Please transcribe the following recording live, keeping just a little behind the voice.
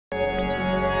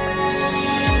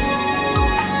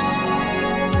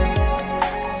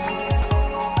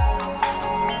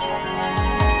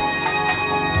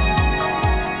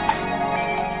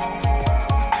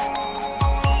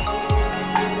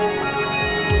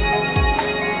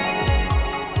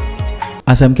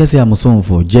Asem Kese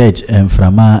amusonfo judge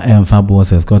Frama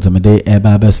Fabos escort me dey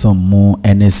eba be some mo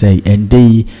NSA and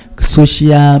dey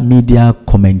social media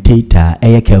commentator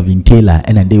Kelvin Taylor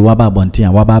and dey waba bontia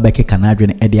waba be ke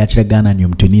kanadwe e dey akire Ghana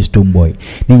nyum to ni Stonebwoy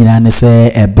ni nyina ne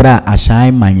se ebra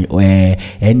Ashaiman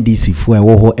NDC fo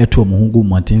wo ho eto mo hungu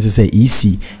monten se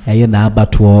EC eye na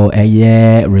abato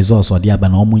eye resource odi aba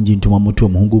na omo nji ntuma moto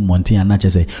mo hungu monten anache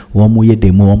se wo mo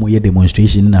ye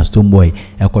demonstration na Stonebwoy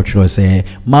ekotro se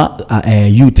ma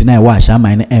youth na wa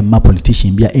Ashaiman na ma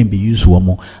politician bia embe use wo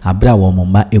mo abra wo mo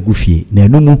ma egufie na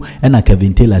enumu na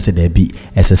Kelvin Taylor said there be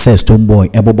SSS Stonebwoy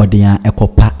everybody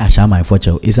ekopa Ashaiman for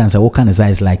chel isanse wo kan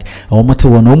is like omote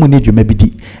wo na omo ne dwuma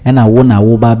bidi na wo na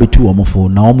wo ba betu wo mo fo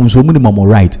na omo so omo ni mo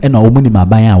right na omo ni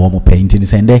maban a wo mo paint ni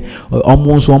sende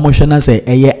omo so omo hwe na se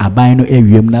eye aban no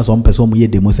ewiem na so mpese omo ye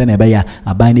demo se na ebe ya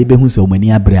aban na ebe hu se omo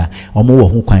ni abra omo wo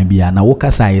ho kwan bia na wo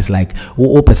kasa is like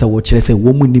wo pese wo kire se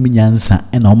wo mu nim nyansa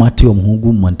na omo ate omo ho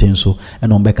gu monten so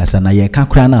na omo be kasa na ye ka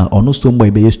kra na ono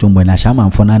Stonebwoy be ye Stonebwoy na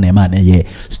Ashaiman fo na na ma na ye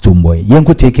Stonebwoy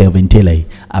yenko take Kelvin Taylor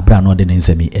abra no de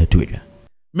nsemi etu edwa.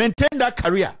 Maintain that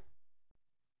career.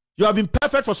 You have been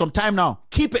perfect for some time now.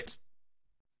 Keep it.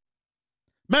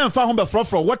 Man, from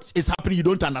what is happening, you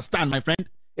don't understand, my friend.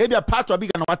 If you are part of a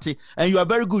big anawati and you are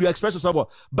very good, you express yourself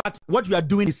well. But what you are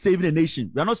doing is saving a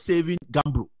nation. We are not saving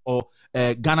Gambro or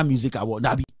Ghana Music Award.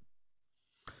 Nabi.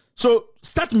 So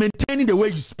start maintaining the way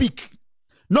you speak.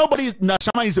 Nobody in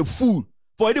Ashaiman is a fool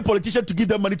for any politician to give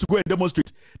them money to go and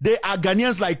demonstrate. They are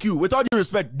Ghanaians like you. With all due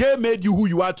respect, they made you who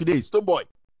you are today, Stonebwoy.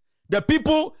 The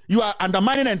people you are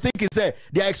undermining and thinking say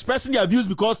they are expressing their views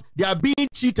because they are being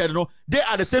cheated. You know, they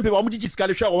are the same people. And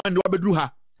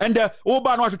the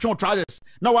Oba no trousers.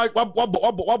 Now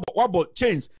what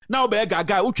chains. Now be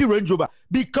guy Uchi Range Rover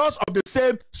because of the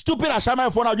same stupid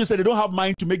Ashaiman for now. Just say they don't have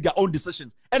mind to make their own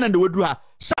decisions. And then they will do her.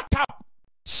 Shut up.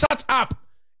 Shut up.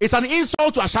 It's an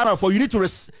insult to Ashaiman for you need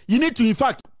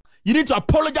to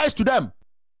apologize to them.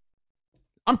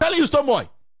 I'm telling you, Stonebwoy.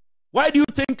 Why do you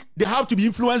think they have to be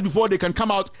influenced before they can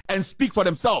come out and speak for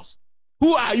themselves?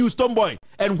 Who are you, Stonebwoy?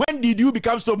 And when did you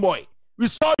become Stonebwoy? We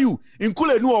saw you in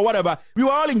Kulenu or whatever. We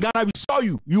were all in Ghana. We saw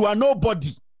you. You are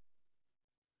nobody.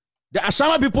 The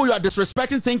Ashaiman people you are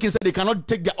disrespecting thinking that they cannot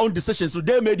take their own decisions. So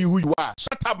they made you who you are.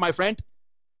 Shut up, my friend.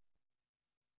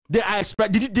 They are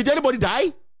did anybody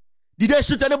die? Did they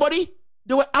shoot anybody?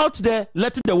 They were out there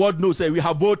letting the world know, say we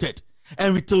have voted.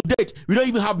 And till date, we don't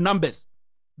even have numbers.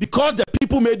 Because the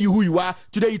people made you who you are,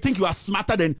 today you think you are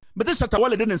smarter than. But this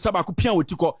Shatawale didn't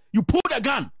you pulled a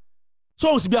gun.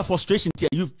 So it's be a frustration here.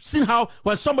 You've seen how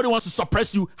when somebody wants to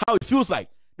suppress you, how it feels like.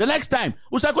 The next time,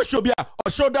 Usako Shobia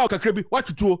or show down Kakrebi, what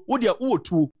you do, what you are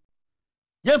to.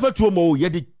 Yenfa to mo, ye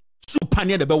the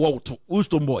chupania the bewato,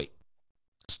 Stonebwoy.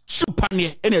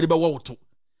 Chupania any the bewato.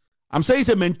 I'm saying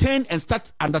say maintain and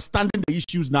start understanding the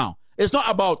issues now. It's not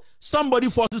about somebody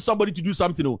forces somebody to do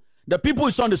something. No. The people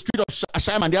who on the street of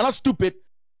Ashaiman, they are not stupid.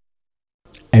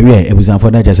 It was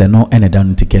unfortunate just no and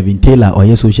down to Kelvin Taylor or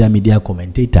your social media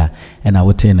commentator and I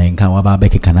would tell you can waba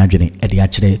beke kanadjene at the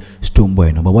actually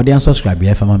Stonebwoy no but what they unsubscribe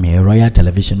ya fama me Royal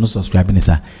Television no subscribing is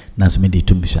a Nasmedi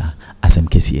Tumbisha Asem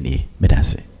Kese ni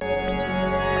medase.